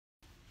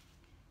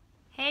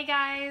Hey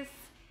guys,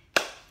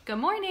 good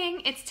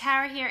morning. It's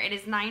Tara here. It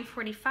is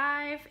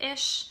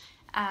 9:45-ish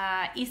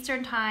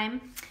Eastern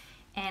time,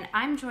 and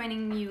I'm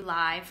joining you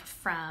live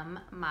from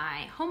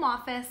my home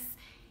office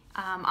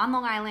on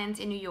Long Island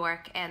in New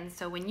York. And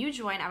so when you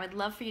join, I would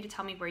love for you to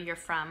tell me where you're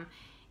from.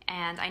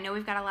 And I know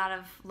we've got a lot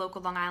of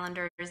local Long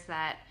Islanders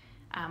that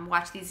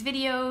watch these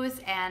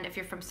videos, and if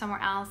you're from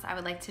somewhere else, I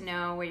would like to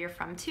know where you're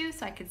from too,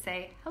 so I could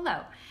say hello.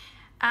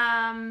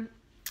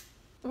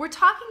 We're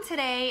talking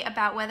today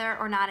about whether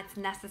or not it's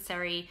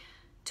necessary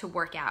to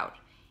work out.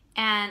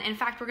 And in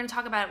fact, we're going to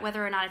talk about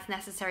whether or not it's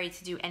necessary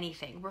to do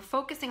anything. We're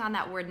focusing on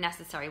that word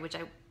necessary,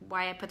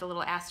 why I put the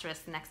little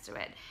asterisk next to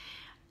it.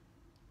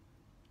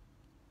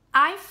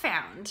 I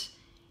found,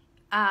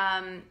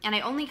 and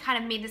I only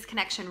kind of made this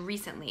connection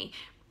recently,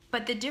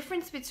 but the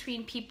difference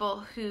between people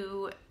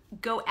who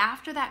go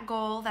after that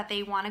goal that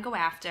they want to go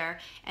after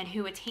and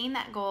who attain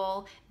that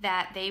goal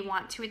that they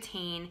want to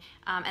attain,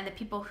 and the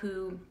people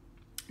who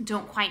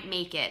don't quite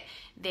make it,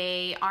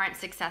 they aren't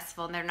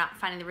successful and they're not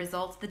finding the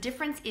results. The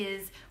difference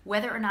is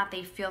whether or not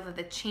they feel that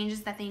the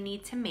changes that they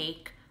need to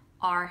make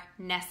are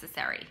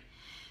necessary.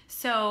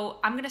 So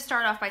I'm going to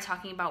start off by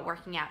talking about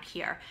working out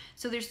here.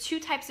 So there's two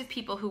types of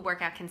people who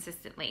work out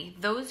consistently.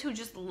 Those who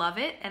just love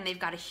it and they've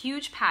got a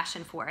huge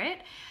passion for it.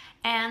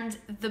 And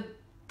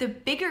the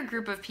bigger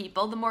group of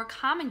people, the more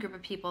common group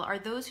of people, are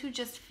those who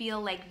just feel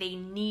like they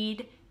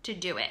need to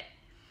do it.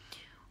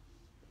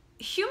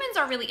 Humans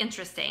are really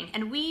interesting,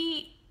 and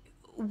we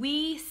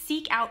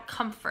seek out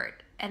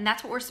comfort, and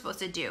that's what we're supposed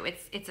to do.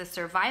 It's a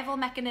survival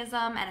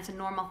mechanism, and it's a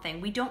normal thing.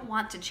 We don't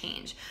want to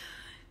change.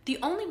 The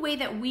only way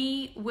that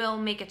we will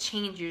make a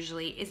change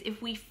usually is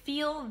if we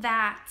feel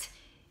that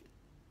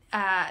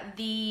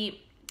the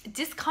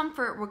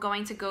discomfort we're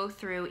going to go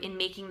through in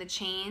making the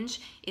change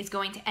is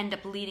going to end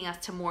up leading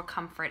us to more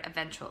comfort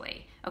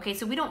eventually. Okay,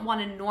 so we don't want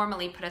to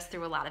normally put us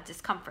through a lot of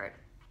discomfort.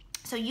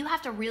 So you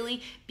have to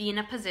really be in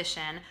a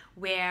position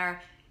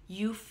where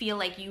you feel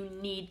like you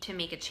need to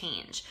make a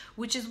change,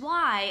 which is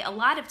why a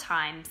lot of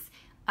times,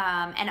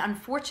 and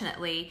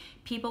unfortunately,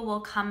 people will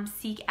come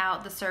seek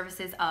out the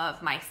services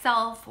of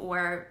myself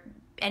or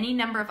any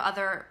number of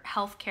other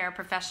healthcare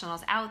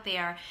professionals out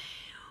there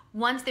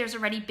once there's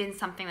already been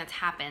something that's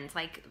happened,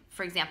 like,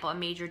 for example, a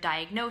major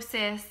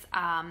diagnosis,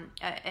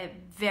 a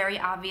very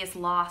obvious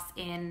loss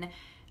in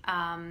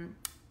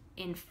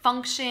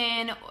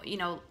function,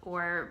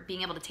 or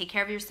being able to take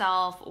care of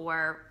yourself,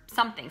 or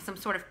some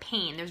sort of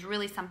pain. There's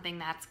really something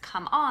that's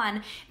come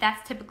on.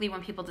 That's typically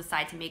when people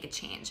decide to make a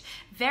change.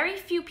 Very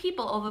few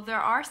people, although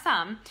there are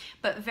some,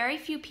 but very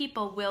few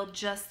people will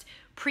just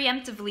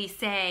preemptively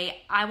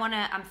say,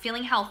 I'm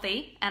feeling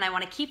healthy and I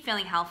want to keep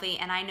feeling healthy,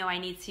 and I know I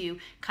need to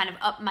kind of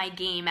up my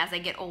game as I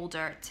get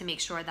older to make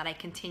sure that I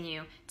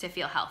continue to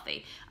feel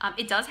healthy.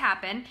 It does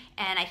happen,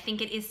 and I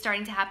think it is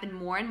starting to happen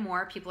more and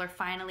more. People are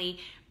finally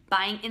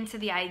buying into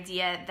the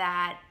idea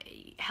that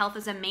health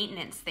is a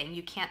maintenance thing.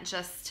 You can't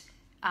just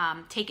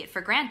take it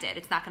for granted.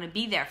 It's not going to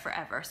be there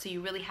forever. So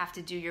you really have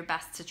to do your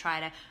best to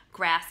try to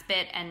grasp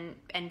it and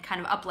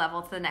kind of up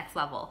level to the next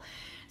level.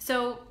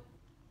 So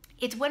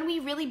it's when we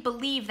really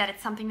believe that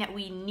it's something that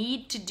we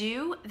need to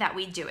do that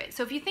we do it.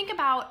 So if you think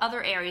about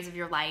other areas of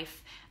your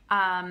life,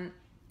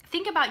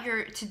 think about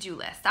your to-do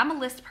list. I'm a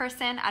list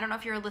person. I don't know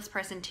if you're a list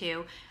person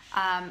too.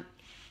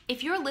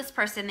 If you're a list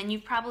person, then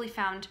you've probably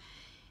found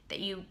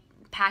that you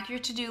pack your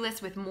to-do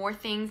list with more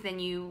things than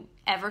you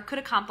ever could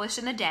accomplish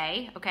in a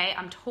day, okay?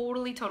 I'm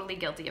totally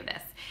guilty of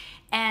this.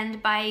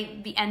 And by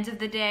the end of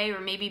the day,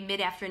 or maybe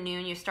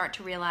mid-afternoon, you start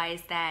to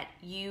realize that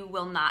you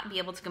will not be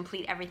able to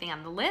complete everything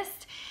on the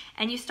list,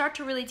 and you start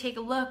to really take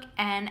a look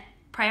and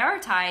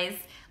prioritize,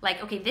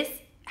 like, okay, this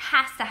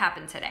has to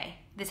happen today.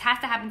 This has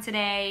to happen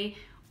today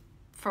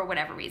for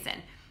whatever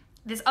reason.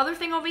 This other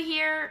thing over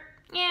here,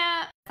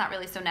 yeah, it's not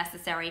really so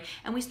necessary.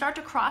 And we start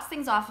to cross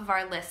things off of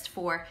our list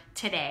for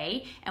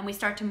today, and we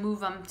start to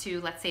move them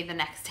to, let's say, the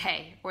next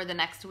day or the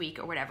next week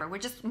or whatever. We're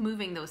just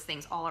moving those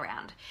things all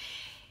around.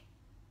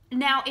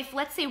 Now, if,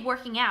 let's say,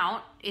 working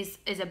out is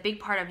a big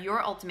part of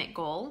your ultimate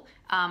goal,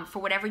 for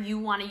whatever you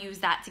want to use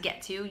that to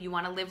get to, you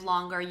want to live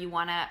longer, you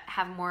want to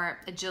have more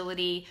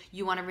agility,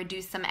 you want to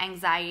reduce some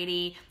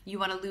anxiety, you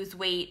want to lose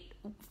weight,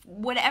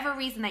 whatever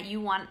reason that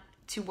you want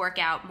to work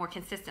out more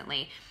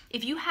consistently,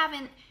 if you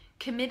haven't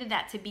committed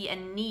that to be a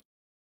need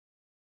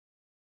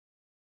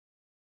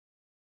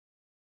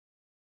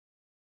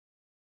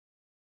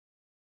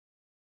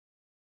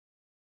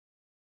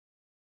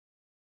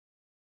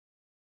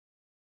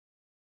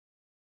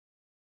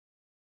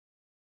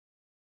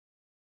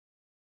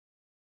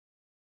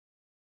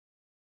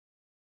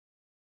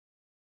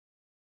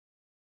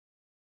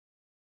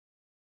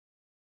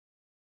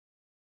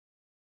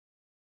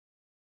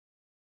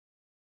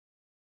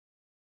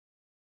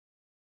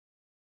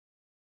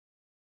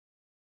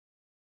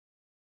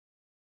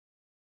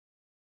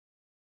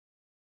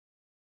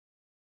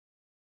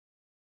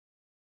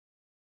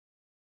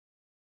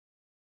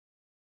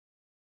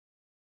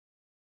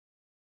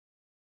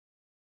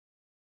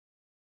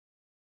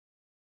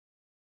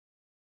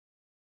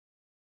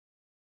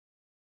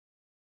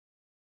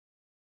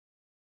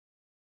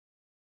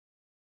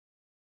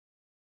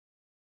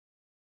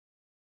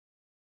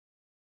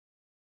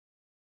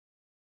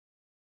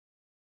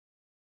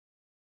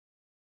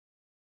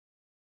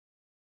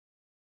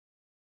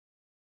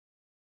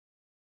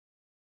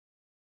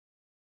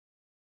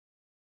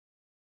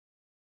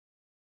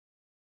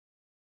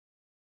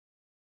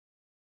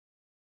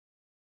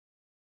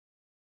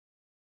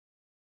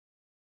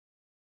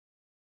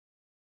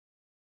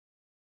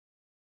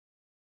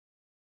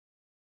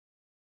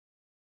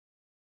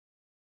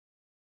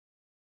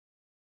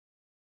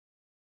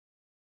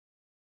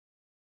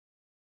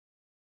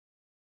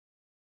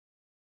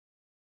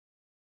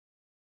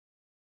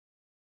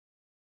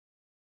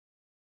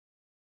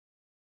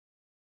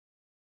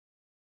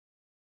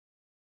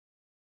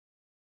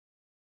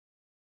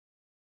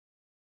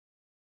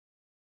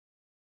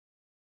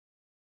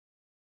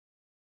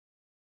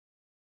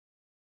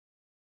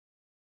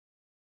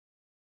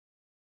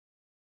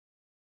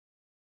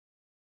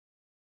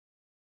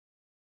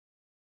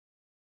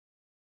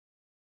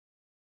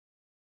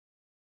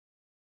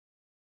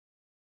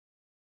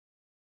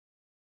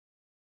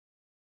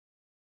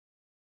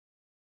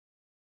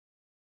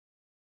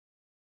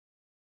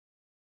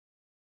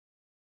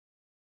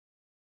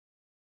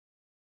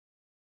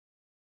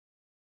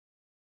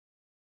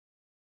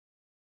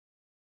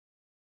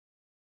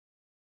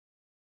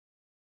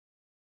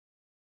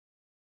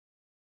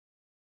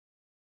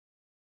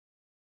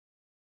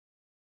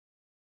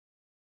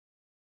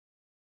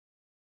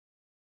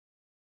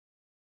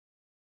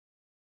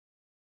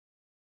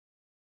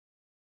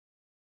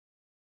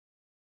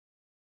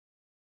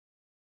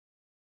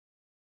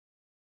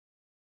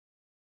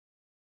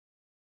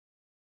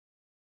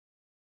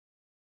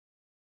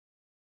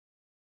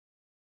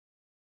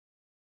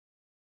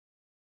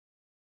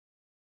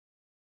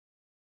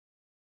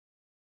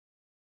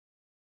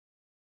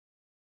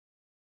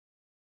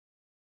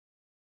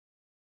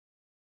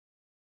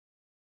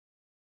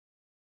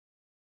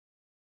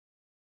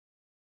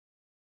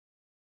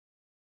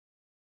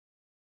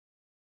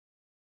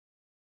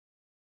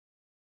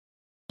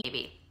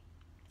baby.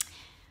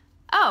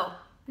 Oh,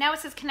 now it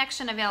says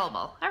connection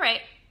available. All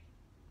right.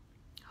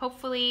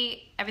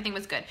 Hopefully everything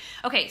was good.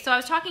 Okay, so I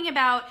was talking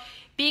about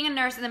being a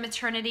nurse in the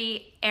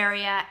maternity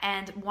area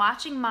and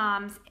watching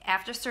moms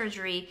after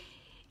surgery,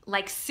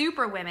 like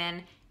super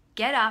women,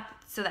 get up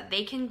so that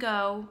they can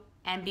go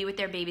and be with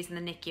their babies in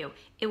the NICU.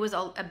 It was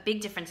a big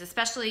difference,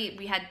 especially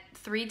we had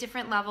 3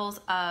 different levels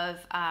of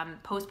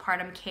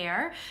postpartum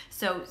care.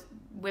 So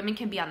women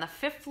can be on the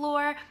 5th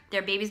floor,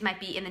 their babies might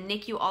be in the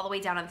NICU all the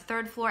way down on the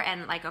 3rd floor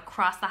and like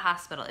across the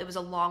hospital. It was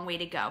a long way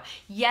to go.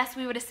 Yes,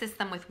 we would assist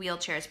them with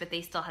wheelchairs, but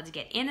they still had to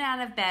get in and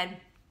out of bed.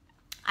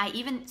 I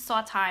even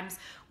saw times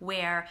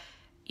where,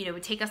 it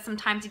would take us some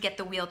time to get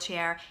the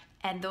wheelchair,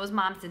 and those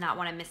moms did not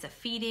want to miss a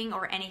feeding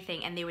or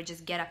anything, and they would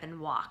just get up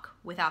and walk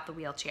without the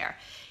wheelchair.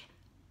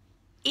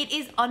 It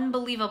is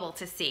unbelievable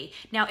to see.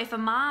 Now, if a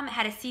mom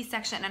had a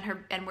C-section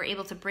and we're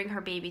able to bring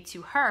her baby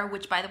to her,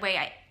 which by the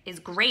way is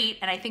great,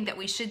 and I think that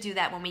we should do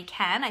that when we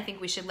can. I think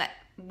we should let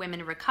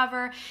women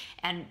recover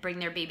and bring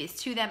their babies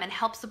to them and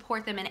help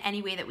support them in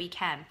any way that we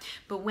can.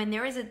 But when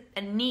there is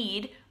a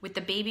need with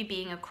the baby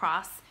being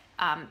across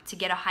to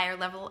get a higher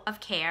level of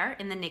care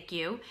in the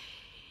NICU,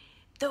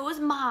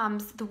 those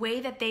moms, the way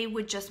that they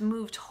would just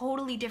move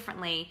totally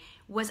differently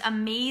was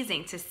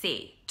amazing to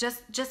see.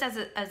 Just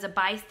as a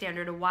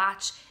bystander to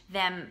watch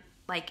them,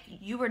 like,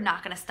 you were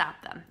not going to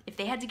stop them. If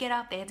they had to get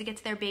up, they had to get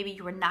to their baby,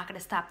 you were not going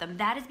to stop them.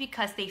 That is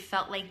because they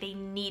felt like they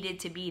needed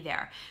to be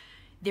there.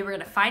 They were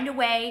going to find a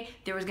way.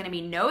 There was going to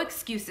be no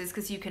excuses,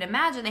 because you can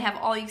imagine they have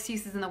all the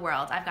excuses in the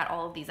world. I've got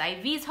all of these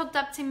IVs hooked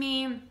up to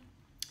me.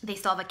 They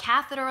still have a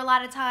catheter a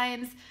lot of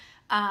times.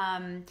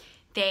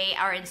 They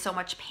are in so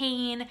much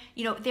pain.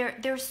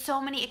 There's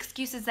so many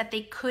excuses that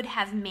they could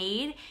have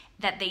made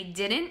that they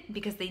didn't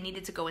because they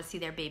needed to go and see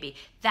their baby.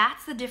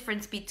 That's the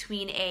difference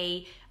between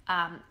a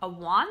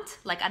want,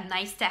 like a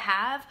nice to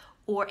have,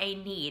 or a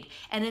need.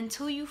 And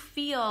until you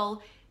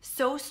feel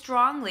so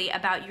strongly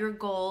about your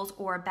goals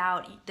or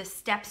about the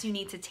steps you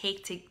need to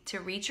take to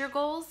reach your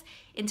goals,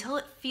 until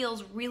it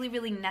feels really,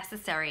 really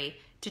necessary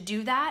to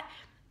do that,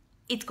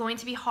 it's going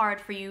to be hard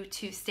for you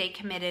to stay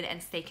committed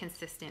and stay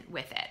consistent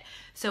with it.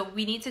 So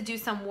we need to do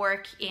some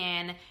work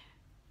in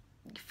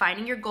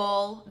finding your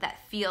goal that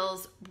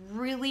feels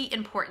really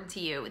important to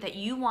you, that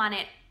you want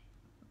it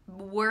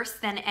worse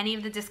than any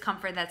of the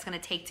discomfort that's going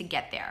to take to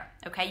get there.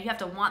 Okay, you have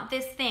to want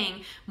this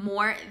thing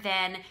more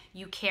than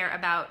you care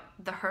about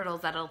the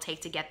hurdles that it'll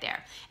take to get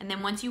there. And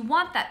then once you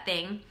want that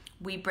thing,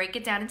 we break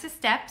it down into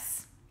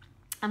steps.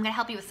 I'm going to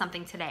help you with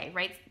something today,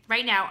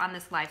 right now on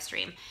this live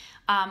stream.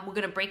 We're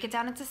going to break it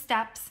down into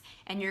steps,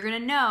 and you're going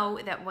to know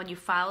that when you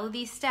follow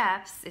these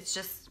steps, it's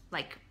just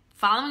like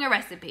following a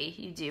recipe.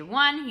 You do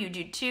 1, you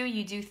do 2,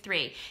 you do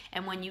 3.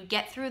 And when you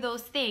get through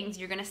those things,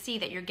 you're going to see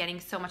that you're getting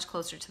so much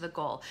closer to the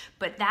goal.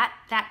 But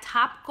that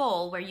top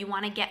goal where you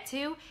want to get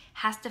to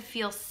has to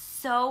feel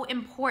so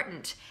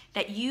important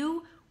that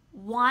you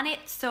want it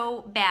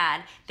so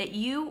bad that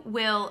you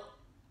will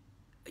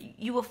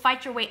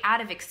fight your way out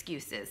of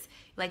excuses.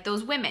 Like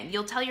those women,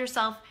 you'll tell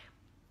yourself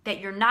that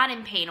you're not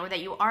in pain or that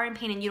you are in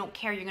pain and you don't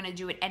care, you're going to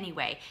do it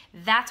anyway.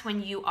 That's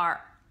when you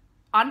are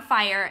on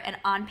fire and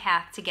on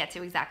path to get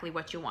to exactly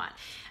what you want.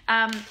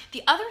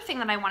 The other thing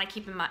that I want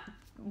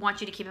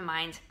you to keep in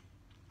mind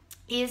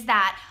is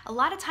that a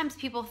lot of times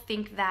people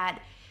think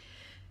that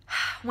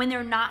when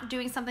they're not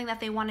doing something that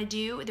they want to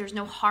do, there's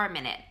no harm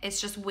in it. It's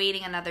just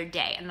waiting another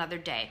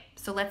day.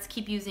 So let's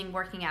keep using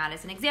working out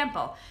as an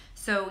example.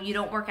 So you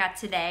don't work out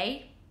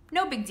today,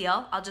 no big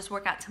deal. I'll just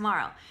work out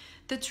tomorrow.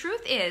 The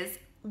truth is,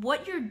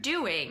 what you're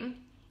doing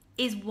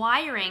is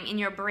wiring in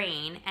your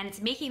brain, and it's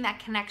making that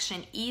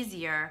connection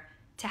easier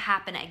to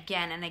happen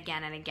again and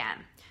again and again.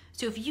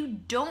 So if you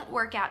don't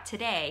work out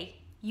today,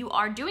 you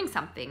are doing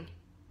something.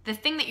 The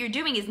thing that you're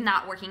doing is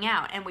not working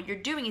out, and what you're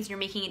doing is you're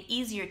making it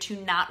easier to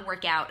not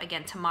work out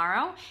again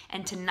tomorrow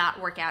and to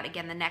not work out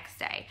again the next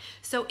day.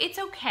 So it's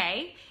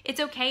okay. It's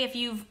okay if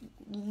you've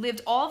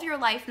lived all of your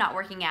life not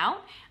working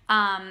out.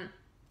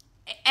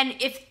 And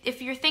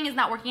if your thing is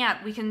not working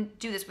out, we can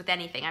do this with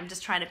anything. I'm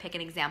just trying to pick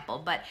an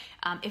example. But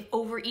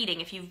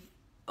if you've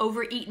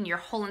overeaten your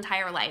whole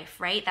entire life,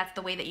 right? That's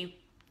the way that you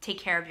take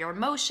care of your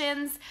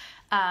emotions.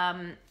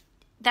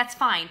 That's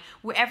fine.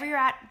 Wherever you're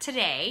at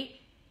today,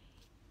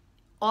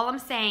 all I'm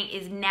saying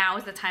is now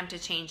is the time to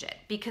change it.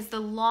 Because the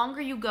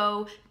longer you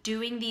go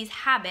doing these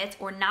habits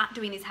or not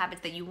doing these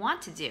habits that you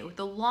want to do,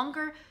 the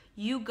longer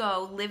you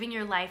go living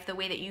your life the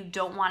way that you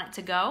don't want it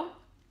to go,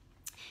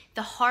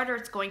 the harder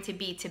it's going to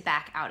be to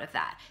back out of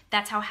that.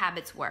 That's how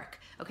habits work.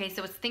 Okay,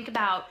 so let's think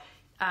about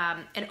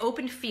an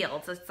open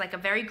field. So it's like a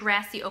very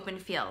grassy open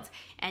field.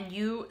 And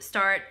you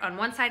start on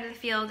one side of the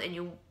field and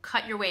you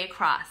cut your way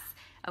across.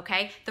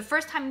 Okay, the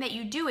first time that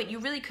you do it, you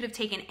really could have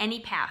taken any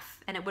path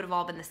and it would have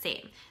all been the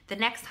same. The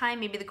next time,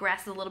 maybe the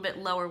grass is a little bit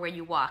lower where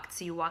you walked.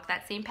 So you walk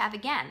that same path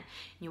again.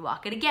 You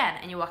walk it again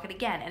and you walk it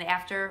again. And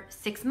after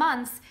 6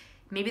 months,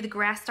 maybe the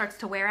grass starts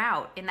to wear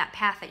out in that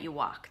path that you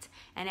walked.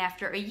 And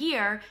after a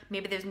year,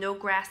 maybe there's no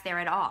grass there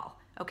at all,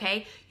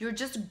 okay? You're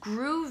just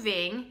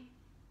grooving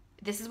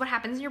this is what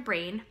happens in your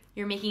brain.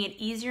 You're making it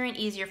easier and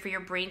easier for your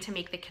brain to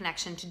make the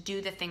connection to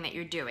do the thing that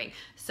you're doing.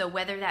 So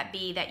whether that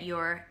be that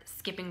you're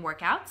skipping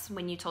workouts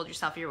when you told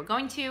yourself you were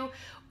going to,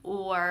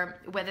 or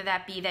whether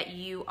that be that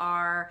you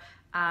are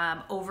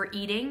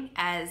overeating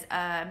as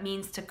a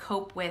means to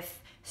cope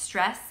with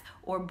stress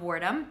or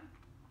boredom.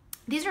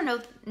 These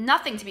are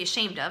nothing to be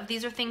ashamed of.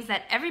 These are things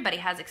that everybody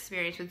has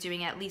experience with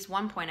doing at least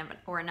one point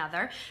or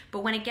another. But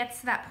when it gets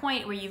to that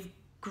point where you've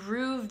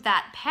grooved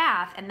that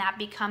path and that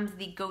becomes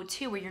the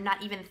go-to where you're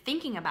not even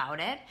thinking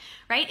about it,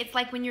 right? It's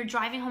like when you're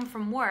driving home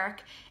from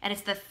work and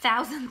it's the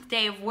 1,000th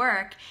day of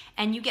work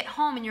and you get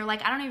home and you're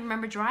like, I don't even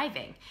remember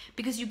driving,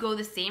 because you go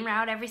the same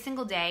route every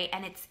single day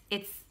and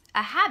it's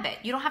a habit.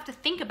 You don't have to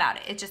think about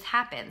it. It just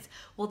happens.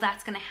 Well,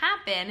 that's going to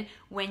happen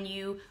when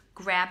you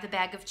grab the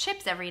bag of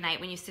chips every night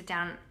when you sit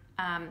down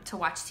to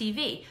watch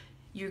TV.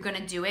 You're going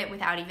to do it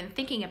without even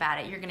thinking about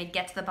it. You're going to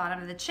get to the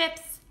bottom of the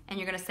chips and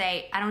you're going to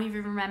say, I don't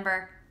even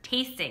remember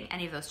tasting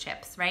any of those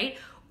chips, right?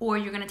 Or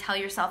you're going to tell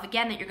yourself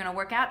again that you're going to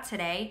work out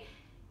today.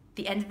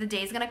 The end of the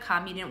day is going to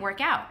come. You didn't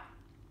work out.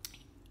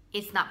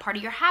 It's not part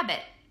of your habit.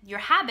 Your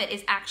habit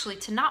is actually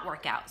to not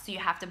work out. So you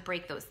have to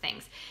break those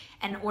things.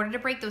 And in order to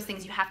break those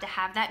things, you have to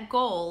have that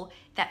goal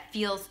that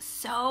feels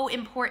so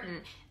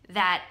important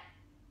that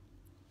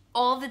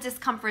all the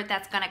discomfort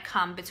that's going to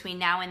come between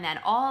now and then,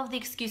 all of the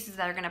excuses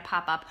that are going to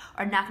pop up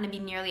are not going to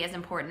be nearly as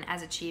important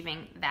as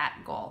achieving that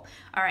goal.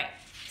 All right,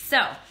 so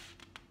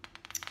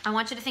I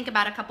want you to think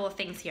about a couple of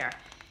things here.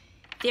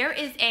 There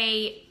is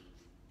a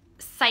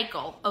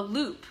cycle, a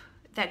loop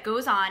that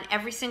goes on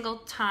every single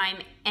time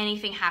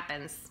anything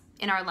happens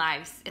in our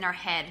lives, in our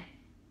head,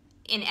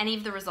 in any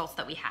of the results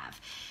that we have.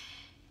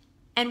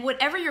 And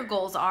whatever your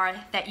goals are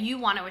that you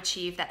want to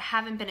achieve that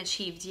haven't been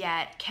achieved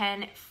yet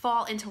can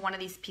fall into one of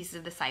these pieces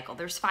of the cycle.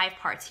 There's 5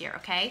 parts here,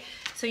 okay?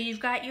 So you've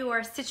got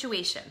your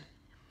situation.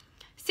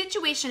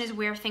 Situation is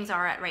where things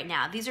are at right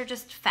now. These are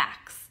just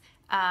facts.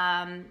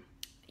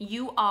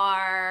 You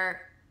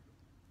are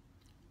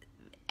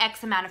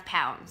X amount of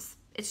pounds.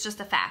 It's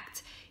just a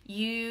fact.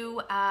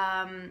 You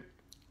have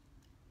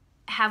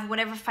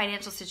whatever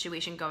financial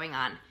situation going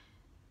on.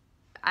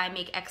 I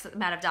make X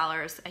amount of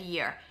dollars a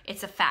year.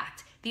 It's a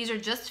fact. These are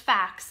just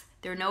facts.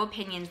 There are no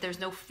opinions. There's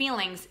no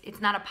feelings. It's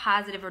not a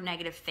positive or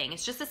negative thing.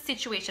 It's just a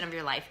situation of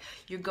your life.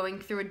 You're going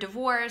through a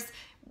divorce,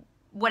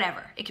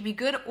 whatever. It could be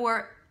good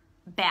or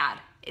bad.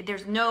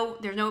 There's no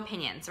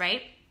opinions,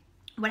 right?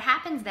 What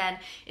happens then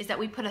is that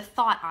we put a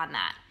thought on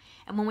that.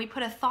 And when we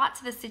put a thought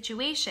to the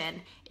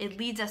situation, it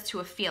leads us to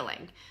a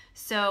feeling.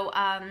 So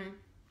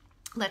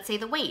let's say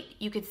the weight.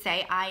 You could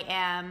say,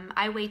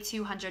 I weigh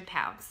 200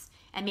 pounds.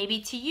 And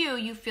maybe to you,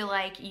 you feel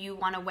like you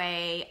want to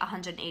weigh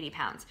 180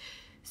 pounds.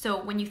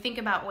 So when you think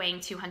about weighing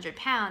 200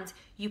 pounds,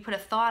 you put a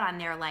thought on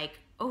there like,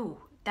 oh,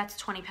 that's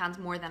 20 pounds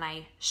more than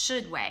I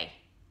should weigh,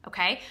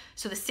 okay?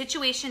 So the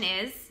situation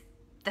is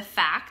the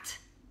fact,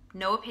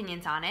 no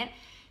opinions on it.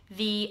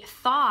 The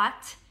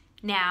thought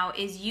now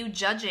is you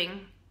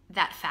judging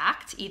that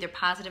fact, either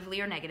positively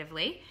or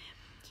negatively.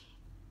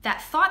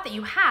 That thought that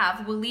you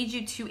have will lead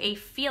you to a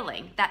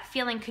feeling. That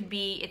feeling could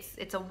be,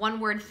 it's a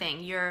one-word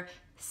thing. You're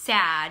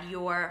sad,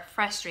 you're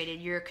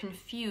frustrated, you're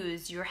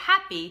confused, you're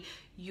happy,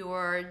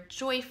 you're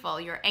joyful,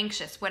 you're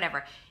anxious,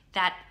 whatever.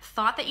 That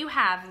thought that you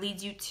have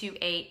leads you to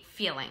a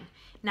feeling.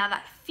 Now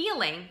that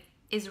feeling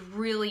is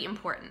really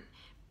important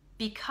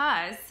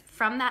because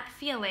from that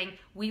feeling,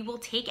 we will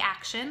take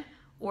action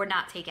or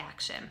not take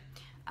action.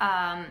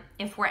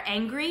 If we're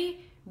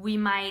angry, we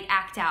might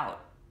act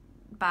out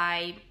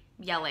by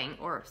yelling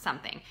or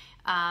something.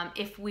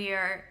 If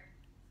we're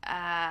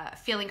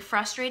feeling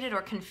frustrated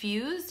or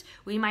confused,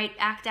 we might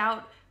act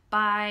out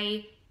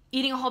by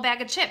eating a whole bag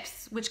of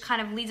chips, which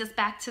kind of leads us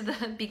back to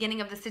the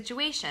beginning of the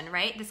situation,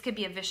 right? This could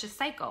be a vicious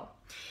cycle.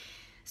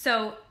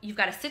 So you've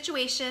got a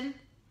situation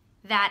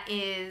that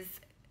is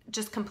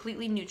just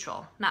completely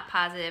neutral, not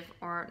positive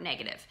or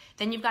negative.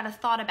 Then you've got a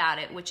thought about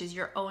it, which is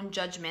your own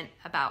judgment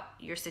about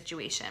your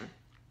situation.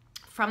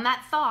 From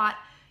that thought,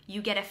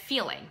 you get a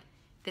feeling.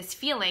 This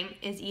feeling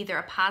is either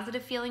a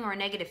positive feeling or a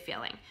negative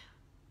feeling.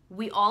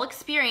 We all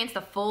experience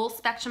the full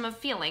spectrum of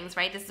feelings,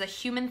 right? This is a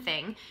human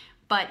thing,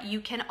 but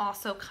you can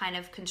also kind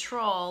of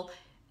control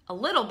a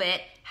little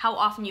bit how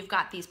often you've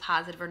got these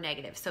positive or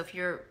negative. So if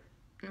you're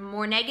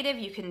more negative,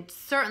 you can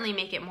certainly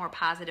make it more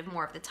positive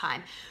more of the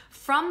time.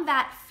 From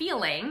that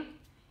feeling,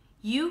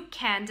 you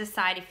can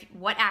decide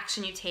what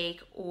action you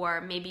take,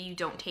 or maybe you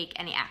don't take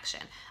any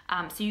action.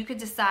 So you could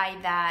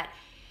decide that,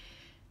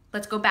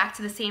 let's go back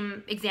to the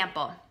same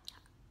example.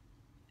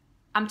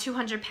 I'm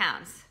 200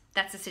 pounds.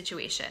 That's the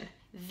situation.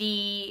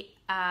 The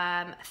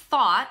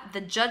thought,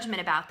 the judgment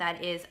about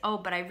that is, oh,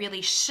 but I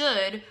really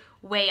should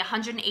weigh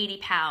 180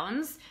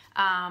 pounds.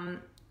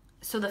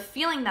 So the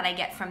feeling that I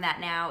get from that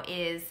now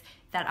is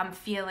that I'm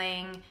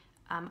feeling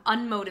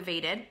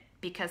unmotivated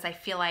because I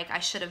feel like I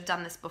should have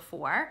done this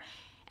before.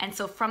 And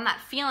so from that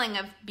feeling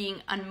of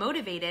being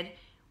unmotivated,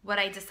 what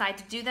I decide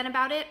to do then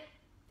about it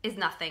is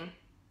nothing.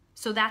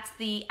 So that's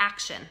the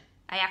action.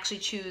 I actually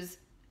choose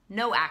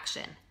no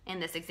action in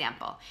this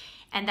example.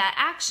 And that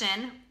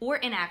action or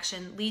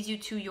inaction leads you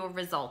to your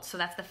result. So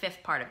that's the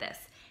fifth part of this.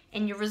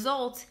 And your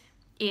result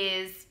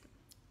is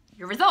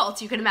your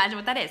results. You can imagine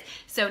what that is.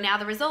 So now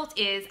the result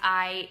is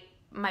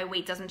my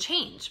weight doesn't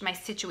change. My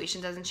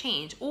situation doesn't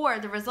change. Or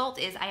the result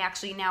is I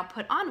actually now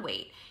put on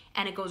weight,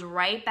 and it goes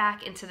right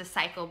back into the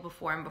cycle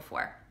before and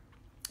before.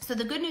 So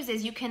the good news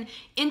is you can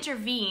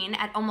intervene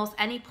at almost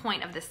any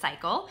point of the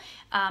cycle,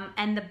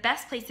 and the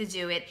best place to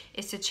do it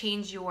is to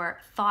change your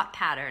thought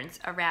patterns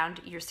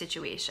around your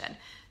situation.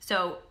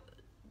 So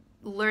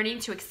learning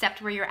to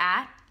accept where you're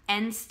at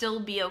and still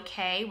be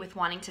okay with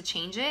wanting to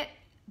change it.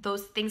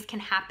 Those things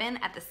can happen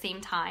at the same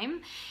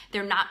time.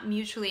 They're not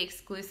mutually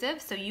exclusive,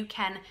 so you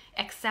can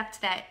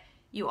accept that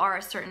you are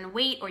a certain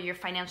weight or your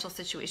financial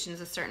situation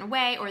is a certain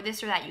way or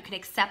this or that. You can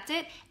accept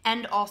it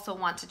and also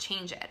want to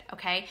change it,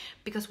 okay?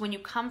 Because when you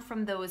come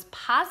from those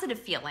positive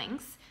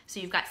feelings,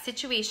 so you've got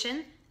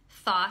situation,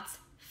 thoughts,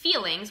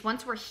 feelings,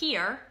 once we're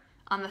here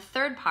on the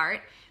third part,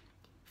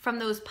 from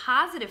those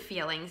positive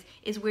feelings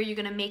is where you're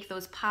gonna make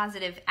those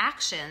positive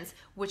actions,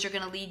 which are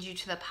gonna lead you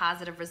to the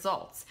positive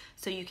results.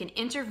 So you can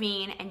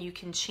intervene and you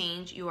can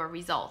change your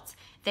results.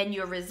 Then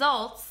your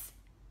results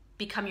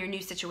become your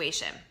new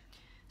situation.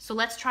 So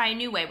let's try a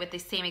new way with the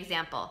same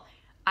example.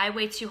 I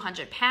weigh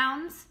 200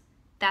 pounds,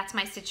 that's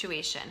my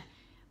situation.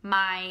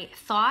 My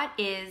thought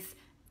is,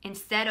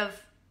 instead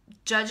of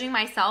judging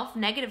myself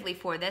negatively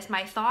for this,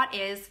 my thought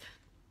is,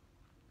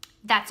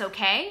 that's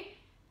okay,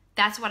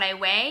 that's what I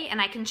weigh, and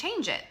I can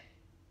change it.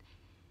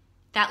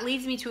 That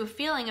leads me to a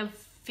feeling of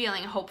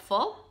feeling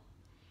hopeful,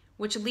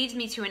 which leads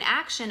me to an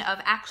action of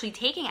actually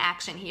taking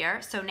action here.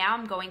 So now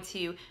I'm going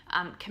to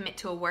commit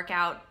to a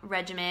workout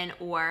regimen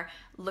or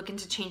look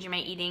into changing my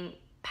eating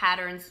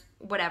patterns,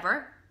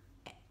 whatever.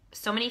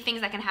 So many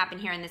things that can happen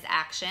here in this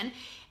action,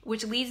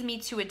 which leads me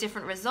to a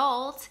different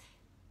result.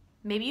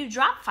 Maybe you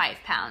drop 5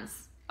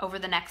 pounds over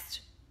the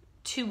next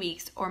 2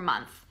 weeks or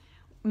month.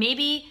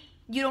 Maybe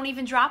you don't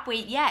even drop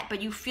weight yet,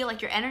 but you feel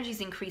like your energy is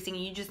increasing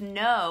and you just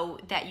know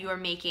that you are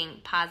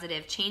making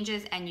positive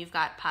changes and you've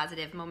got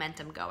positive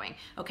momentum going,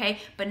 okay?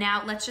 But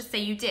now let's just say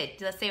you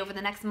did. Let's say over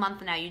the next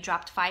month now you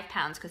dropped 5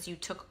 pounds because you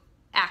took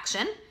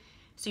action.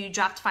 So you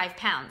dropped 5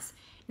 pounds.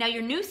 Now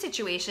your new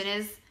situation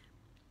is,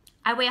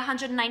 I weigh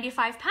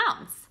 195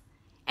 pounds.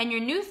 And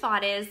your new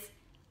thought is,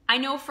 I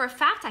know for a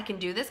fact I can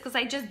do this because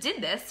I just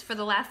did this for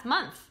the last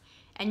month.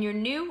 And your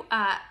new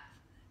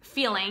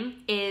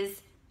feeling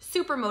is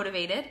super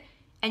motivated.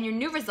 And your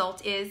new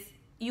result is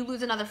you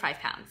lose another 5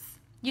 pounds.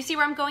 You see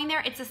where I'm going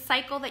there? It's a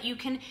cycle that you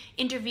can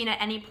intervene at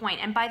any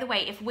point. And by the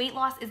way, if weight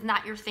loss is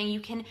not your thing,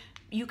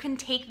 you can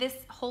take this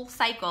whole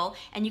cycle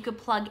and you could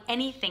plug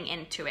anything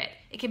into it.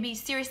 It can be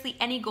seriously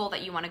any goal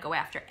that you want to go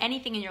after,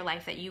 anything in your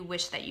life that you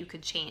wish that you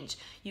could change.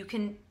 You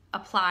can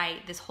apply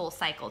this whole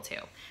cycle to.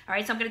 All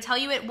right, so I'm going to tell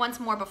you it once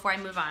more before I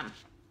move on.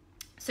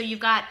 So you've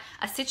got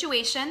a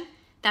situation,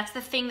 that's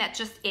the thing that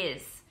just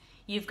is.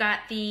 You've got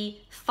the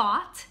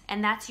thought,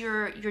 and that's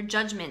your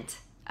judgment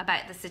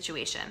about the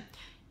situation.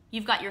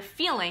 You've got your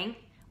feeling,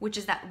 which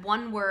is that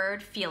one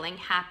word feeling,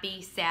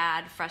 happy,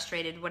 sad,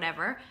 frustrated,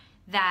 whatever,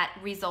 that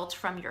results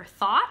from your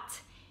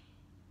thought.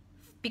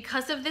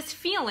 Because of this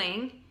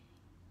feeling,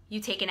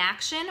 you take an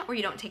action or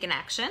you don't take an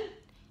action.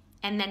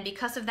 And then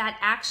because of that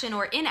action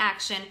or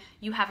inaction,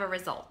 you have a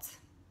result.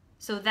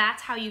 So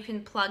that's how you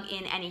can plug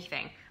in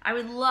anything. I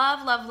would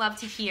love, love, love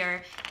to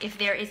hear if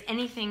there is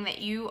anything that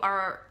you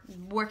are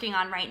working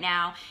on right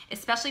now,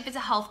 especially if it's a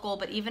health goal,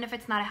 but even if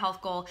it's not a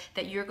health goal,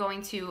 that you're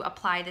going to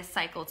apply this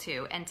cycle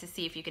to and to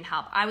see if you can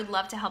help. I would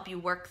love to help you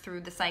work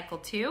through the cycle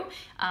too,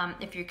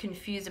 if you're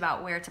confused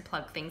about where to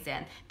plug things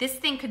in. This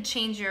thing could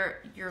change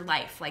your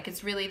life. Like,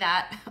 it's really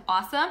that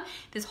awesome.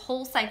 This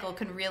whole cycle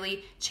can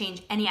really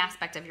change any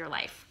aspect of your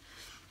life.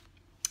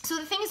 So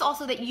the thing is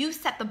also that you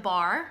set the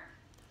bar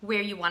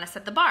where you want to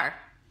set the bar.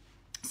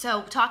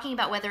 So talking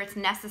about whether it's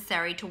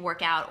necessary to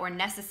work out or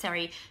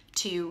necessary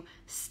to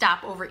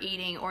stop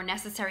overeating or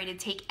necessary to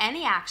take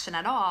any action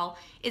at all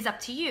is up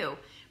to you.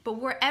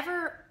 But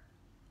wherever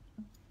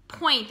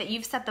point that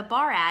you've set the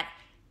bar at,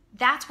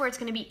 that's where it's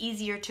going to be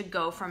easier to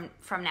go from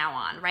now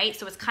on, right?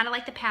 So it's kind of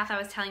like the path I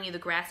was telling you, the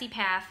grassy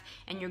path,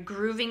 and you're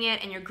grooving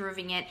it and you're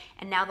grooving it,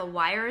 and now the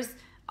wires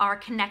are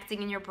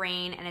connecting in your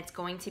brain and it's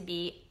going to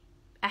be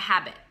a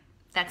habit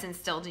that's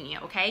instilled in you,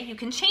 okay? You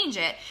can change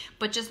it,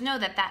 but just know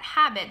that that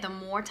habit, the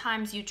more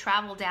times you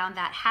travel down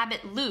that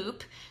habit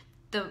loop,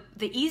 the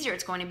easier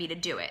it's going to be to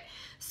do it.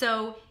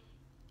 So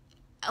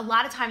a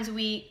lot of times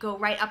we go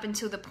right up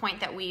into the point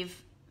that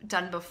we've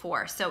done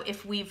before. So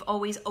if we've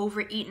always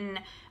overeaten,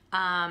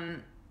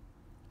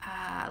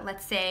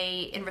 let's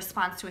say in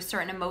response to a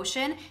certain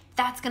emotion,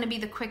 that's gonna be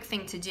the quick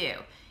thing to do.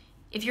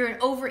 If you're an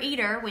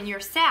overeater when you're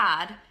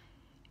sad,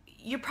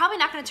 you're probably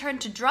not gonna turn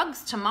to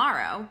drugs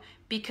tomorrow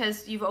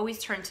because you've always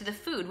turned to the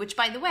food, which,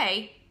 by the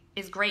way,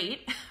 is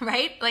great,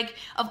 right? Like,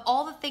 of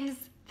all the things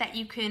that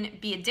you can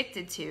be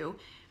addicted to,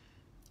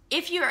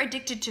 if you're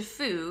addicted to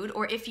food,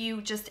 or if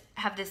you just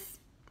have this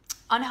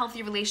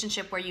unhealthy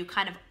relationship where you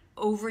kind of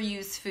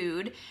overuse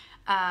food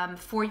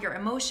for your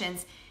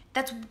emotions,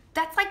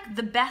 that's like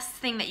the best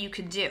thing that you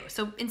could do.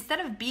 So instead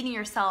of beating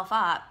yourself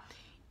up,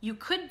 you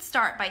could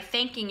start by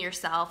thanking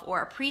yourself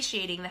or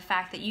appreciating the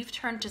fact that you've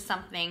turned to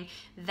something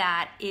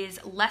that is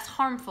less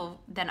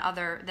harmful than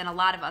a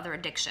lot of other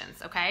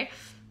addictions, okay?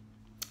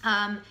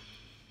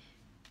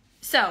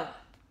 So,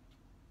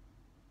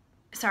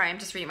 sorry, I'm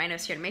just reading my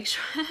notes here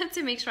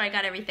to make sure I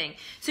got everything.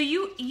 So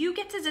you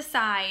get to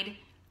decide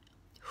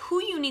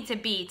who you need to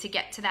be to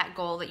get to that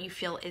goal that you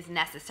feel is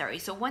necessary.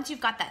 So once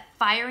you've got that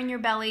fire in your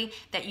belly,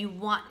 that you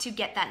want to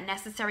get that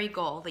necessary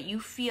goal, that you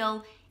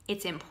feel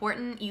it's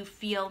important, you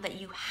feel that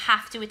you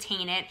have to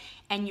attain it,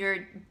 and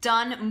you're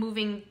done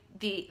moving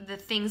the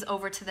things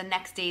over to the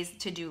next day's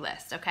to-do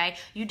list, okay?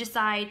 You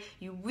decide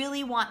you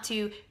really want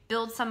to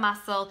build some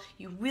muscle,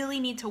 you really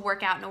need to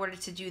work out in order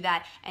to do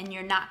that, and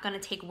you're not gonna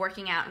take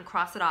working out and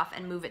cross it off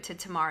and move it to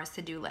tomorrow's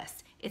to-do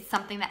list. It's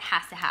something that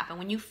has to happen.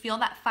 When you feel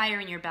that fire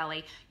in your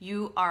belly,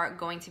 you are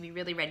going to be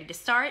really ready to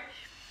start.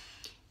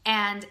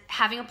 And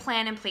having a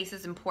plan in place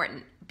is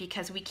important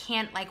because we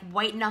can't like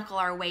white knuckle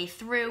our way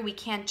through. We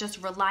can't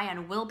just rely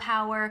on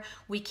willpower.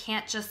 We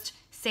can't just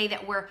say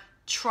that we're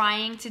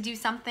trying to do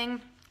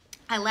something.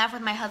 I laugh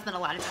with my husband a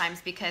lot of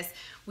times because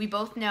we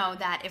both know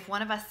that if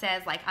one of us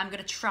says like, I'm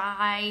gonna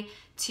try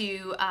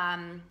to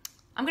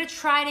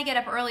get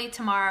up early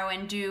tomorrow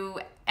and do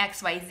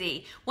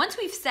XYZ. Once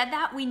we've said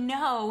that, we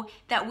know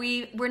that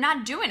we're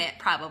not doing it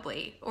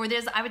probably, or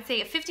there's, I would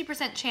say, a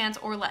 50% chance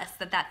or less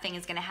that that thing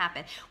is gonna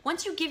happen.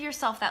 Once you give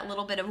yourself that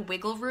little bit of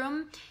wiggle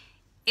room,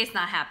 it's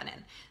not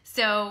happening.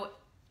 So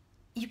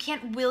you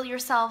can't will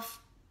yourself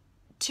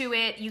to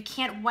it. You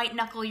can't white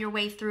knuckle your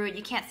way through it.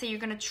 You can't say you're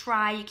gonna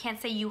try. You can't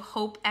say you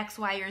hope X,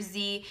 Y, or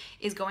Z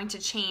is going to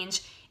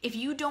change. If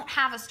you don't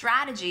have a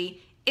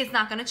strategy, it's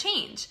not gonna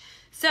change.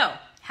 So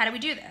how do we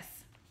do this?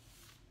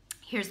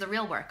 Here's the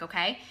real work,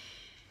 okay?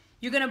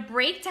 You're gonna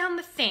break down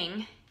the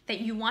thing that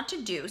you want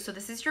to do. So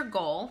this is your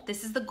goal.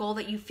 This is the goal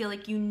that you feel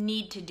like you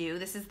need to do.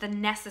 This is the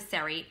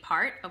necessary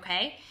part,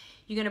 okay?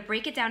 You're gonna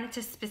break it down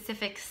into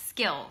specific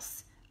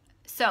skills.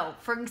 So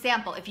for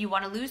example, if you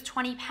wanna lose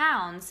 20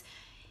 pounds,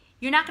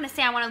 you're not gonna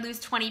say, I wanna lose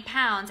 20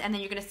 pounds, and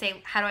then you're gonna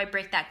say, how do I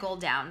break that goal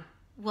down?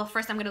 Well,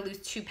 first I'm gonna lose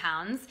 2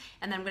 pounds,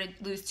 and then I'm gonna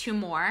lose 2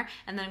 more,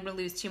 and then I'm gonna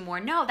lose 2 more.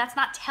 No, that's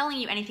not telling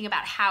you anything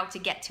about how to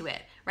get to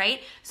it,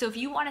 right? So if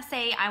you wanna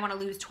say, I wanna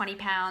lose 20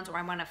 pounds, or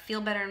I wanna feel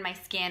better in my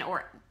skin,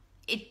 or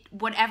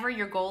whatever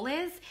your goal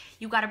is,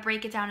 you gotta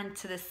break it down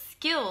into the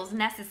skills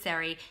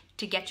necessary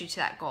to get you to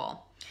that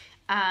goal.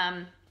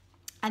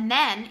 And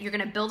then you're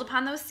gonna build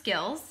upon those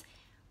skills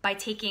by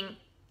taking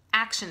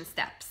action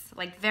steps,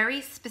 like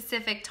very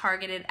specific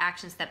targeted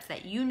action steps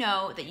that you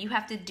know that you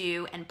have to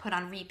do and put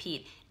on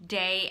repeat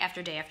day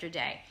after day after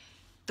day.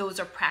 Those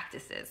are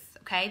practices,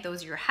 okay?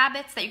 Those are your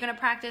habits that you're gonna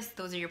practice.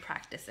 Those are your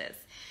practices.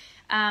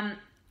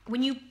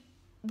 When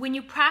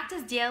you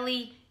practice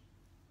daily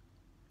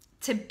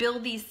to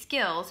build these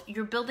skills,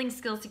 you're building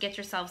skills to get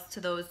yourselves to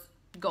those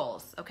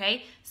goals,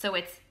 okay? So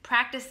it's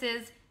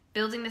practices,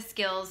 building the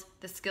skills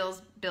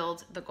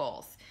build the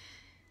goals.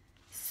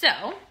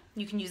 So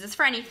you can use this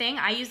for anything.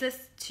 I use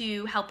this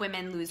to help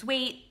women lose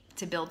weight,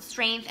 to build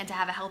strength, and to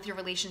have a healthier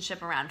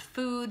relationship around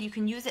food. You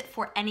can use it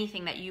for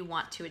anything that you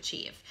want to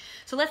achieve.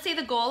 So let's say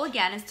the goal,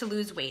 again, is to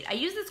lose weight. I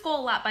use this goal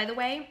a lot, by the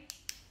way,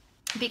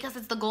 because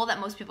it's the goal that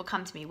most people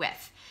come to me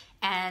with.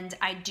 And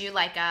I do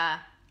like I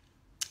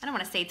don't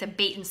want to say it's a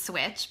bait and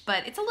switch,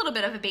 but it's a little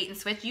bit of a bait and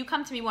switch. You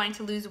come to me wanting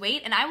to lose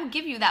weight, and I will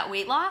give you that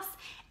weight loss,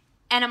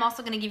 and I'm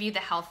also going to give you the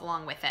health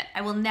along with it.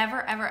 I will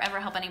never, ever, ever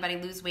help anybody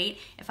lose weight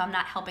if I'm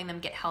not helping them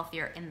get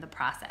healthier in the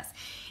process.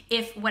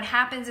 If what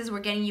happens is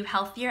we're getting you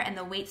healthier and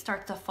the weight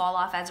starts to fall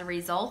off as a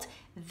result,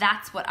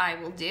 that's what I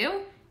will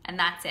do, and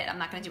that's it. I'm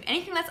not going to do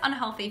anything that's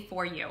unhealthy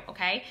for you,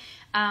 okay?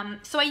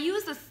 So I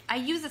use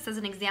this as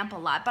an example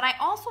a lot, but I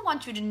also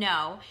want you to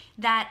know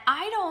that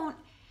I don't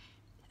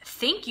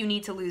think you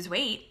need to lose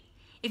weight.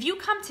 If you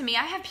come to me,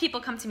 I have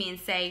people come to me and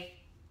say,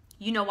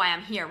 you know why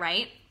I'm here,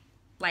 right?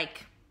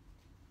 Like,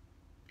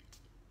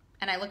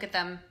 and I look at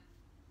them,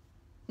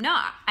 no,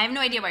 I have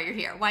no idea why you're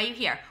here. Why are you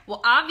here?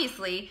 Well,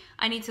 obviously,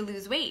 I need to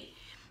lose weight.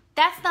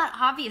 That's not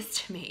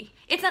obvious to me.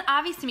 It's not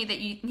obvious to me that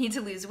you need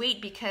to lose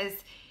weight because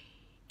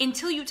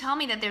until you tell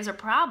me that there's a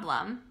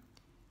problem,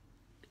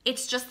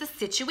 it's just the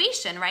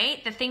situation,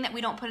 right? The thing that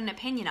we don't put an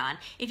opinion on.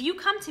 If you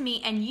come to me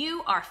and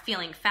you are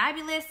feeling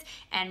fabulous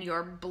and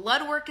your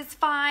blood work is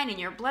fine and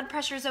your blood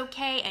pressure is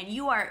okay and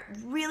you are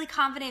really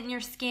confident in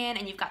your skin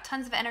and you've got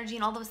tons of energy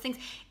and all those things,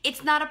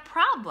 it's not a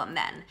problem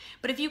then.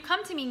 But if you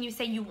come to me and you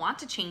say you want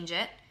to change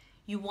it,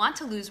 you want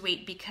to lose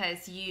weight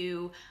because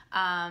you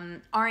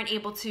aren't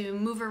able to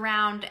move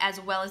around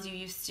as well as you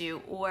used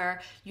to, or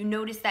you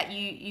notice that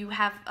you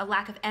have a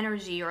lack of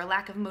energy or a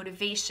lack of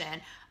motivation,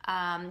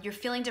 you're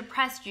feeling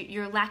depressed,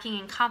 you're lacking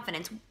in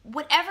confidence,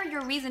 whatever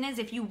your reason is,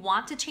 if you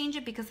want to change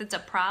it because it's a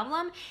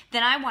problem,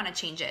 then I want to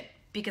change it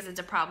because it's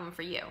a problem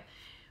for you.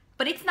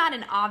 But it's not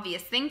an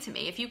obvious thing to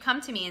me. If you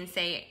come to me and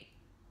say,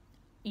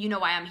 you know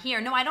why I'm here?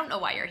 No, I don't know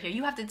why you're here.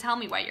 You have to tell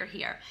me why you're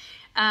here.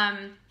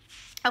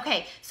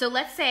 Okay, so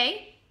let's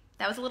say,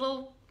 that was a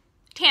little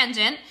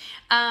tangent.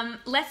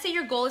 Let's say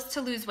your goal is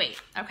to lose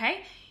weight,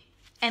 okay?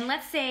 And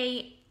let's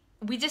say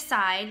we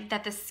decide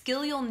that the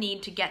skill you'll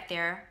need to get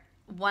there,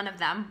 one of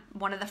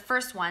the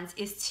first ones,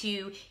 is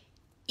to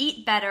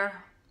eat better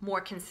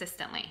more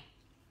consistently,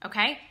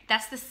 okay?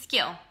 That's the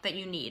skill that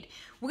you need.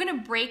 We're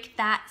gonna break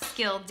that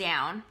skill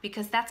down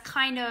because that's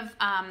kind of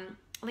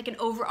like an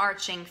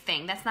overarching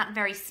thing. That's not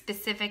very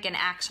specific and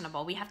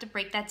actionable. We have to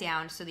break that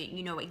down so that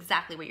you know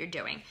exactly what you're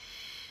doing.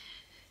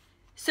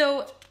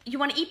 So you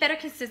want to eat better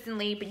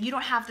consistently, but you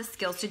don't have the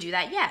skills to do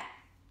that yet.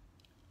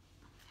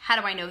 How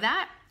do I know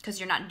that? Because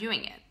you're not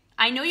doing it.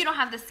 I know you don't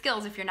have the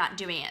skills if you're not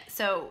doing it.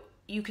 So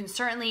you can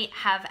certainly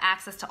have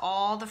access to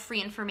all the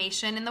free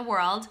information in the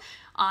world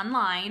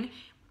online,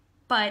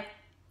 but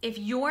if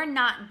you're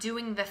not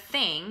doing the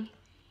thing,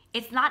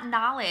 it's not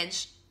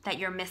knowledge that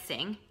you're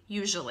missing,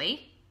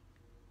 usually.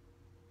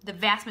 The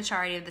vast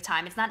majority of the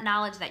time, it's not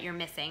knowledge that you're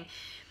missing.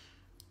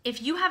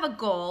 If you have a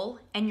goal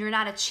and you're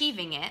not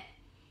achieving it,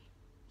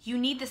 you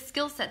need the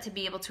skill set to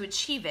be able to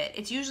achieve it.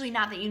 It's usually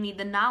not that you need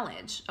the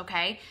knowledge,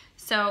 okay?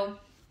 So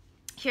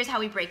here's how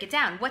we break it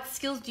down. What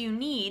skills do you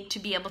need to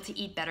be able to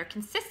eat better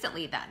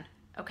consistently then?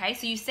 Okay,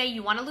 so you say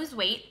you want to lose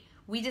weight.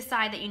 We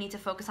decide that you need to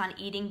focus on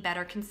eating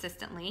better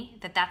consistently,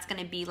 that's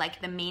going to be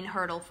like the main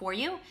hurdle for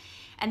you.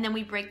 And then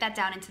we break that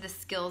down into the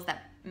skills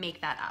that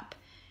make that up.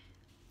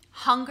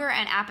 Hunger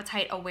and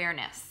appetite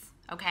awareness,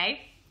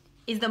 okay,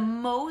 is the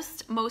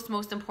most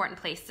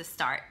important place to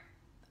start,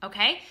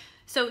 okay?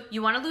 So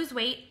you want to lose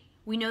weight.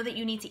 We know that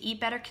you need to eat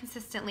better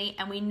consistently,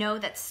 and we know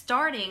that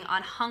starting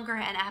on hunger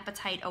and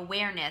appetite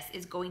awareness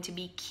is going to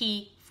be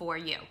key for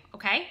you,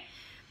 okay?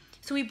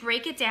 So we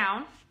break it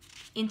down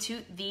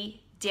into the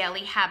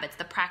daily habits,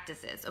 the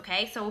practices,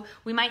 okay? So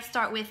we might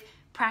start with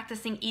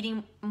practicing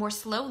eating more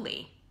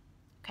slowly,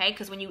 okay?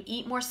 Because when you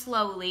eat more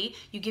slowly,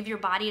 you give your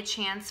body a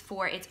chance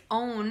for its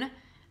own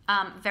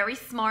very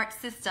smart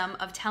system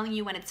of telling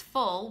you when it's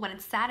full, when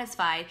it's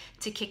satisfied,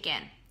 to kick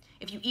in.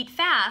 If you eat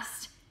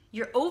fast,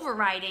 you're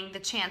overriding the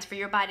chance for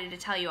your body to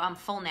tell you, I'm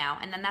full now.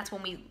 And then that's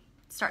when we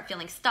start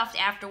feeling stuffed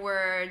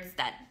afterwards,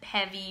 that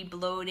heavy,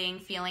 bloating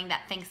feeling,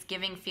 that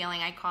Thanksgiving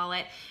feeling, I call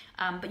it.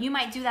 But you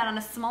might do that on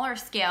a smaller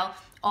scale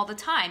all the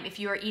time if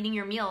you are eating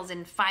your meals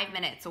in 5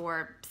 minutes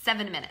or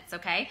 7 minutes,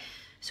 okay?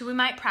 So we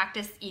might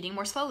practice eating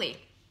more slowly.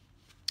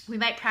 We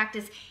might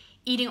practice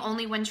eating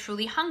only when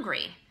truly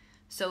hungry.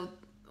 So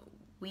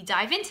we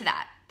dive into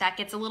that. That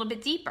gets a little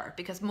bit deeper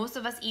because most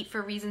of us eat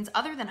for reasons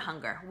other than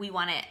hunger. We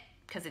want it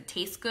because it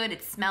tastes good,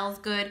 it smells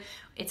good,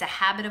 it's a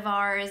habit of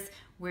ours.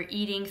 We're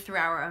eating through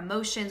our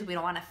emotions. We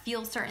don't want to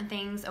feel certain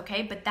things,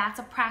 okay? But that's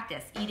a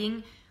practice,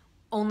 eating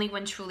only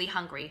when truly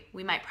hungry.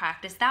 We might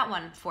practice that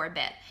one for a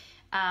bit.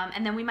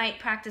 And then we might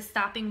practice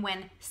stopping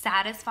when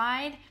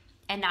satisfied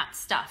and not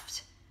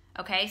stuffed.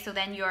 Okay, so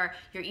then you're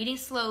eating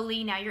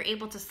slowly. Now you're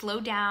able to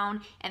slow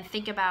down and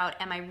think about,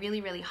 am I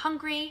really, really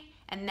hungry?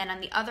 And then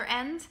on the other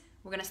end,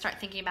 we're gonna start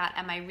thinking about,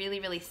 am I really,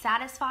 really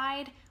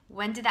satisfied?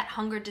 When did that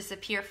hunger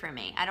disappear for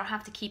me? I don't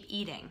have to keep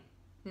eating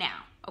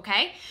now,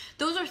 okay?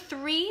 Those are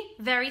 3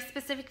 very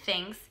specific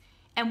things,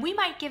 and we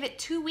might give it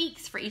 2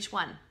 weeks for each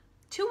one.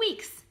 2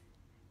 weeks.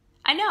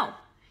 I know.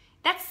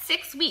 That's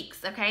 6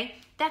 weeks, okay?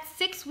 That's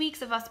 6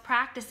 weeks of us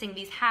practicing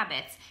these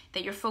habits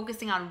that you're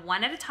focusing on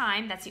one at a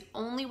time. That's the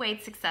only way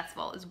it's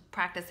successful, is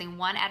practicing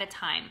one at a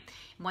time.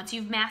 Once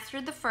you've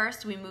mastered the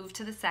first, we move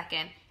to the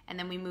second, and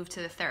then we move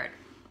to the third.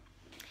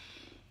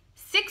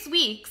 6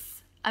 weeks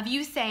of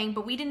you saying,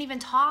 but we didn't even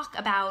talk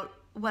about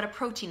what a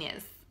protein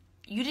is.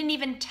 You didn't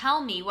even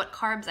tell me what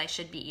carbs I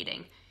should be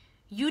eating.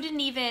 You didn't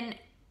even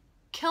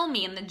kill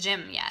me in the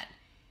gym yet,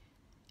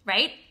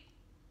 right?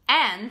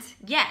 And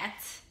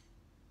yet,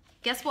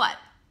 guess what?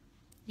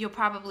 You'll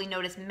probably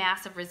notice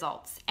massive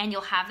results, and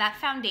you'll have that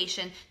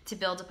foundation to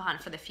build upon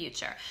for the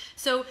future.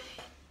 So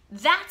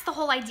that's the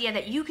whole idea,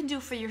 that you can do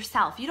for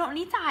yourself. You don't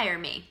need to hire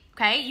me,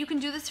 okay? You can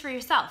do this for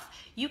yourself.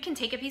 You can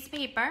take a piece of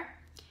paper,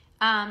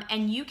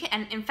 and you can,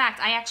 and in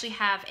fact, I actually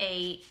have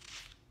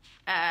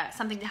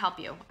something to help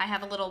you. I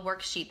have a little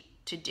worksheet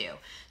to do.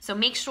 So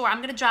make sure,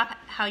 I'm gonna drop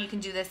how you can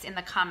do this in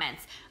the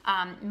comments.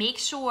 Make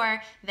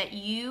sure that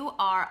you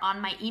are on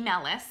my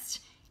email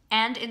list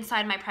and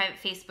inside my private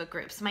Facebook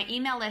group. So my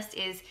email list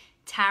is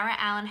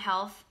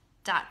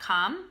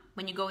taraallenhealth.com.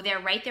 When you go there,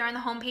 right there on the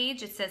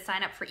homepage, it says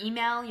sign up for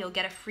email. You'll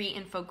get a free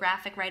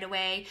infographic right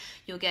away.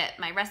 You'll get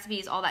my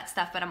recipes, all that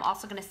stuff, but I'm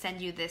also gonna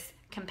send you this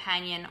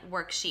companion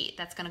worksheet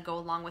that's gonna go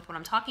along with what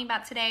I'm talking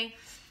about today.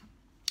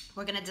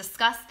 We're gonna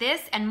discuss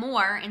this and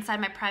more inside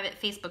my private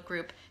Facebook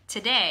group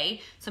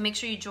today, so make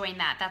sure you join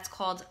that. That's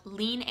called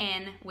Lean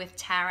In with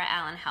Tara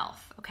Allen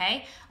Health,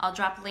 okay? I'll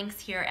drop links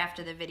here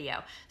after the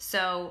video.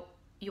 So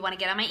you wanna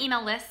get on my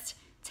email list,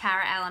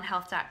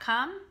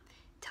 taraallenhealth.com.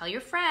 Tell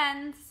your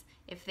friends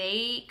if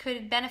they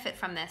could benefit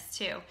from this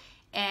too.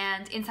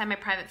 And inside my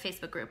private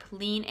Facebook group,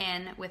 Lean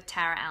In with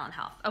Tara Allen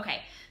Health.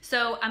 Okay,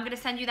 so I'm gonna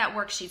send you that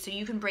worksheet so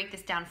you can break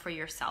this down for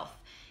yourself.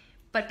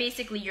 But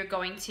basically you're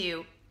going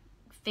to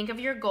think of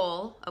your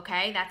goal,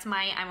 okay? That's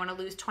I wanna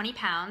lose 20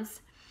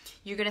 pounds.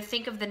 You're gonna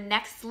think of the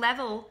next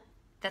level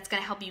that's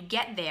going to help you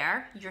get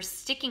there, your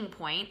sticking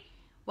point.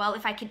 Well,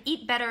 if I can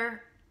eat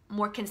better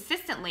more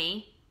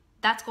consistently,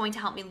 that's going to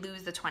help me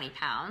lose the 20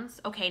 pounds.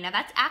 Okay, now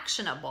that's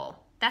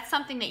actionable. That's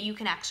something that you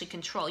can actually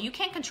control. You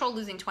can't control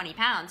losing 20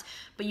 pounds,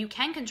 but you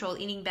can control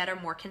eating better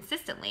more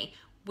consistently,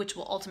 which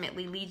will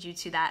ultimately lead you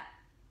to that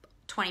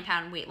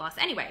 20-pound weight loss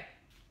anyway.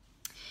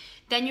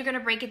 Then you're gonna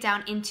break it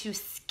down into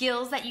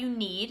skills that you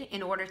need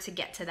in order to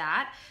get to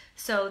that.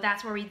 So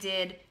that's where we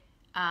did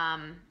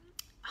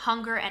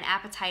hunger and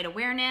appetite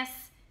awareness,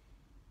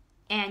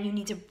 and you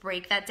need to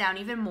break that down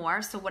even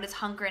more. So what does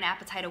hunger and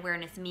appetite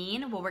awareness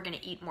mean? Well, we're gonna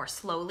eat more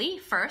slowly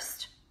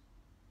first,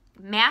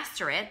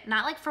 master it,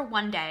 not like for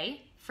one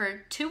day,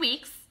 for 2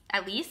 weeks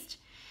at least.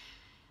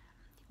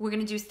 We're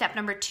gonna do step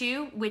number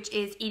 2, which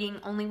is eating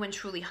only when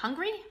truly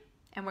hungry.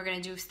 And we're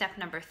gonna do step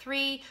number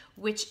 3,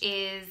 which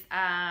is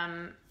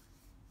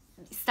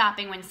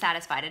stopping when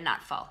satisfied and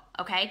not full,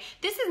 okay?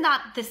 This is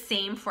not the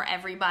same for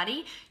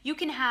everybody. You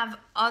can have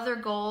other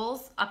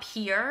goals up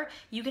here.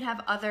 You can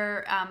have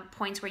other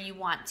points where you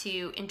want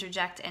to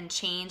interject and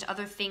change,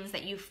 other things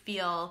that you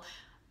feel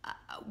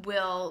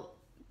will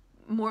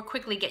more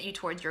quickly get you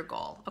towards your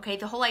goal, okay?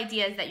 The whole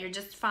idea is that you're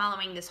just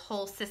following this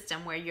whole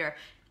system where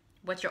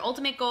what's your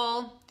ultimate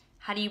goal?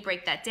 How do you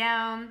break that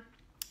down?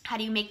 How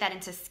do you make that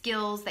into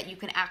skills that you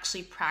can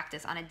actually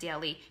practice on a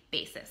daily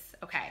basis,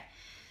 okay?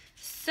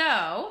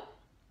 So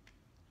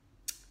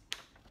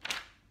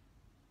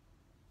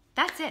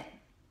that's it.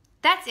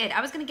 That's it.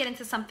 I was gonna get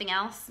into something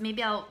else.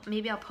 Maybe I'll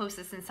post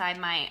this inside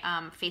my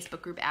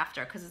Facebook group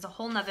after, because it's a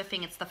whole nother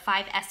thing. It's the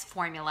 5S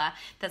formula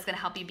that's gonna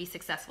help you be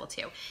successful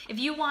too. If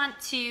you want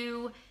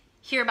to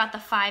hear about the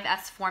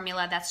 5S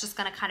formula, that's just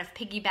gonna kind of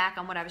piggyback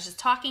on what I was just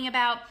talking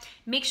about,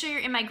 make sure you're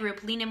in my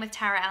group, Lean In with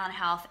Tara Allen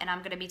Health, and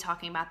I'm gonna be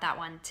talking about that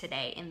one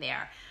today in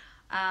there.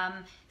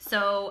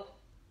 So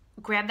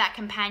grab that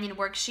companion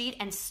worksheet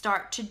and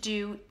start to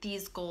do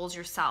these goals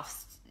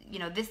yourself. You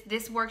know,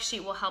 this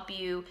worksheet will help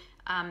you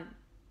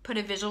put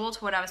a visual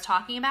to what I was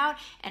talking about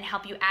and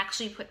help you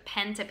actually put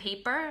pen to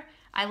paper.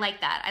 I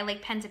like that. I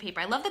like pen to paper.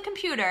 I love the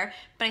computer,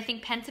 but I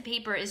think pen to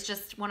paper is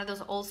just one of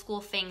those old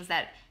school things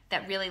that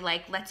really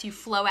like lets you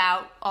flow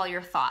out all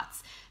your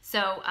thoughts.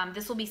 So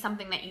this will be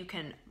something that you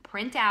can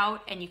print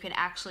out and you can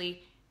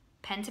actually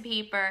pen to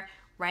paper,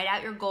 write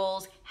out your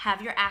goals,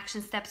 have your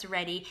action steps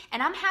ready,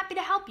 and I'm happy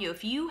to help you.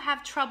 If you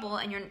have trouble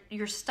and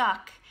you're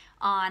stuck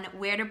on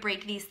where to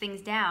break these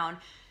things down,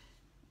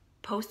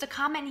 post a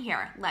comment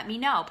here. Let me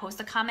know. Post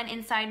a comment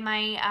inside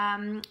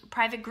my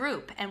private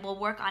group and we'll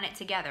work on it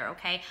together,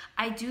 okay?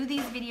 I do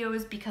these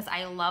videos because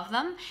I love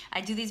them.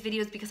 I do these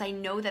videos because I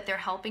know that they're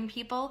helping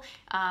people.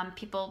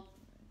 People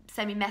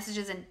send me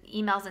messages and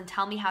emails and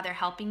tell me how they're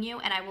helping you,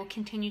 and I will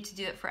continue to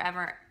do it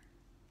forever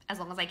as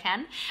long as I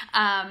can.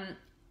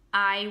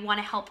 I want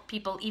to help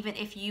people even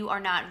if you are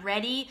not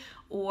ready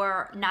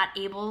or not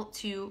able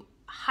to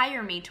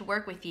hire me to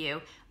work with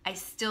you. I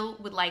still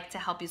would like to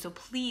help you. So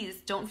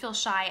please don't feel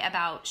shy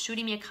about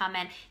shooting me a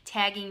comment,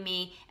 tagging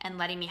me, and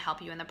letting me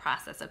help you in the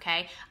process,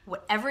 okay?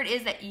 Whatever it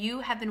is that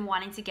you have been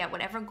wanting to get,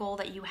 whatever goal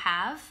that you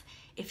have,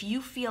 if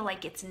you feel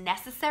like it's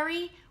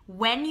necessary,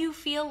 when you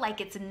feel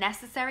like it's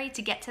necessary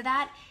to get to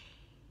that,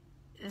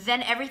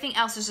 then everything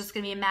else is just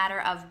gonna be a matter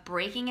of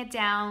breaking it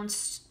down,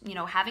 you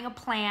know, having a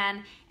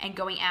plan and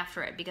going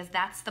after it, because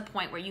that's the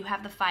point where you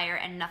have the fire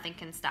and nothing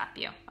can stop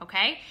you,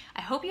 okay?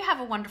 I hope you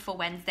have a wonderful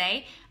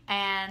Wednesday,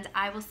 and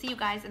I will see you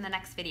guys in the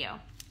next video.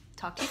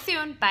 Talk to you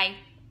soon. Bye.